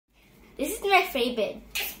This is my favorite.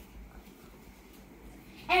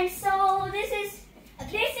 And so this is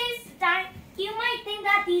you might think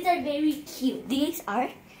that these are very cute. This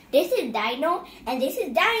is Dino and this is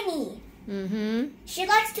Diney. She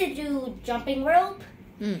likes to do jumping rope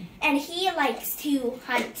and he likes to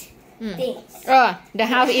hunt things. Oh, the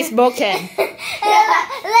house is broken.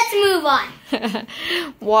 Let's move on.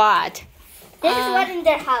 What? This is what in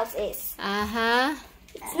their house is.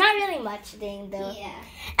 It's not really much thing though. Yeah.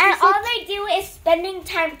 And all they do is spending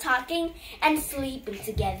time talking and sleeping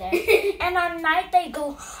together. And at night they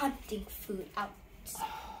go hunting food out.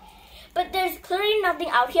 But there's clearly nothing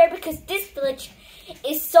out here because this village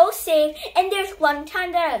is so safe. And there's one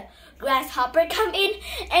time that a grasshopper come in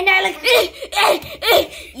and they're like,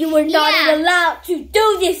 you were not allowed to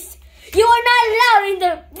do this. You are not allowed in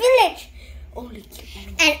the village. Only cute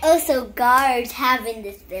animals. And also guards have in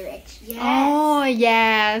this village. Yes. Oh,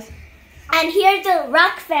 yes. And here's the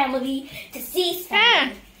Rock family, the Sea's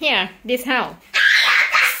family. Here, this house.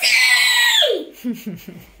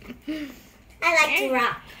 I like to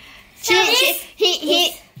rock. She's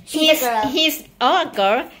a girl. He's a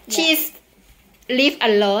girl. She's live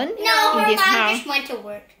alone No, in her this mom house. just went to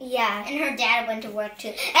work. Yeah. And her dad went to work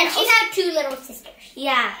too. And she had 2 little sisters.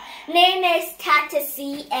 Yeah. Name is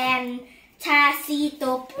Tatasi and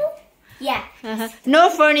Tasitopu. Yeah. No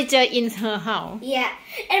furniture in her house. Yeah.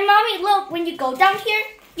 And mommy, look, when you go down here,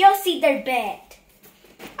 you'll see their bed.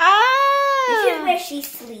 This is where she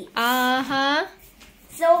sleeps.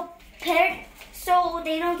 So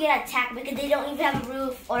they don't get attacked because they don't even have a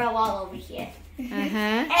roof or a wall over here. And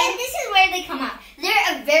this is where they come out.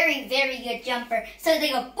 They're a very, very good jumper. So they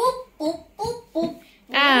go boop, boop, boop, boop,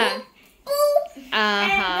 boop, boop.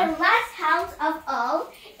 And the last house of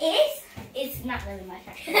all it's not really my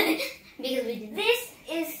house. Because we did This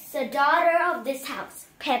is the daughter of this house,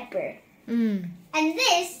 Pepper. And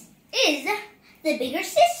this is the bigger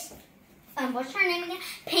sis. What's her name again?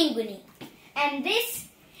 Penguiny. And this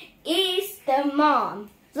is the mom,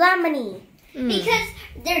 Lamini. Because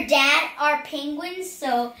their dad are penguins,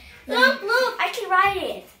 so... Look, I can ride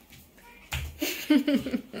it.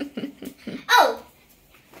 Oh!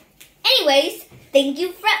 Anyways, thank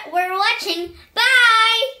you for watching.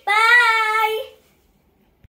 Bye! Bye!